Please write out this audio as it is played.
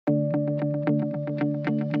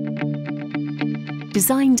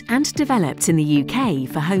Designed and developed in the UK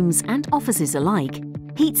for homes and offices alike,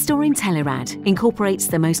 Heatstore InteliRad incorporates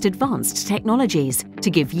the most advanced technologies to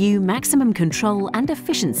give you maximum control and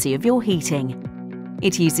efficiency of your heating.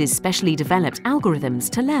 It uses specially developed algorithms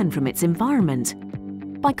to learn from its environment.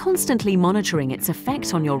 By constantly monitoring its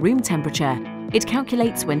effect on your room temperature, it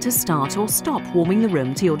calculates when to start or stop warming the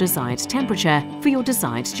room to your desired temperature for your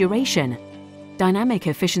desired duration. Dynamic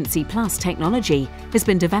Efficiency Plus technology has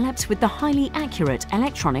been developed with the highly accurate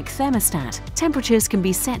electronic thermostat. Temperatures can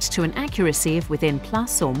be set to an accuracy of within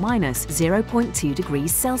plus or minus 0.2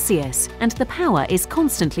 degrees Celsius, and the power is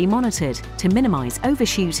constantly monitored to minimize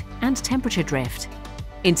overshoot and temperature drift.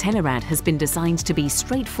 InteliRad has been designed to be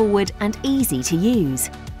straightforward and easy to use.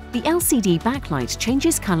 The LCD backlight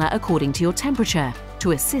changes color according to your temperature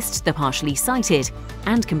to assist the partially sighted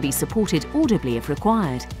and can be supported audibly if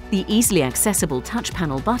required. The easily accessible touch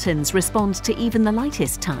panel buttons respond to even the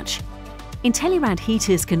lightest touch. InteliRad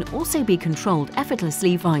heaters can also be controlled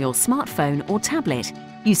effortlessly via your smartphone or tablet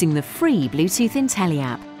using the free Bluetooth Intelli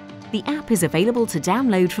app. The app is available to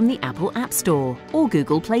download from the Apple App Store or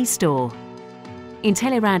Google Play Store.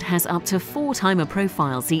 InteliRad has up to 4 timer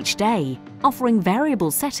profiles each day, offering variable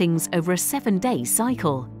settings over a 7-day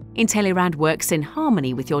cycle. InteliRad works in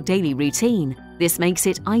harmony with your daily routine. This makes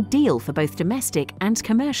it ideal for both domestic and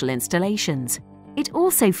commercial installations. It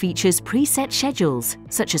also features preset schedules,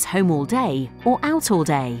 such as home all day or out all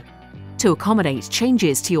day. To accommodate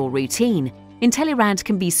changes to your routine, InteliRad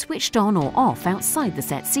can be switched on or off outside the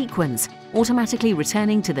set sequence, automatically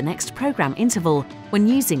returning to the next program interval when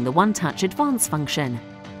using the One-Touch Advance function.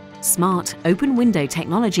 Smart open window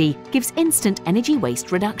technology gives instant energy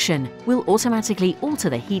waste reduction, will automatically alter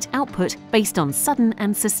the heat output based on sudden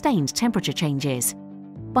and sustained temperature changes.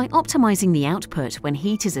 By optimizing the output when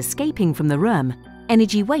heat is escaping from the room,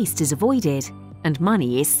 energy waste is avoided and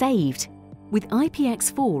money is saved. With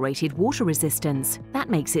IPX4 rated water resistance,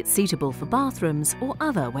 that makes it suitable for bathrooms or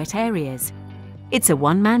other wet areas. It's a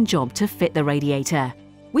one-man job to fit the radiator.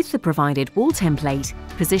 With the provided wall template,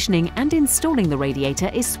 positioning and installing the radiator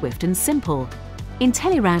is swift and simple.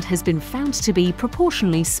 InteliRad has been found to be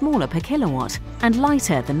proportionally smaller per kilowatt and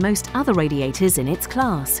lighter than most other radiators in its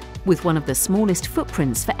class, with one of the smallest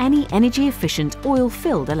footprints for any energy-efficient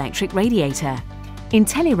oil-filled electric radiator.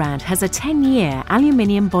 InteliRad has a 10-year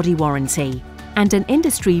aluminium body warranty and an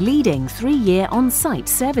industry-leading 3-year on-site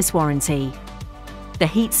service warranty. The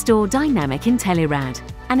Heatstore Dynamic InteliRad,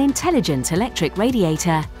 an intelligent electric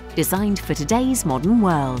radiator designed for today's modern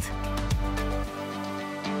world.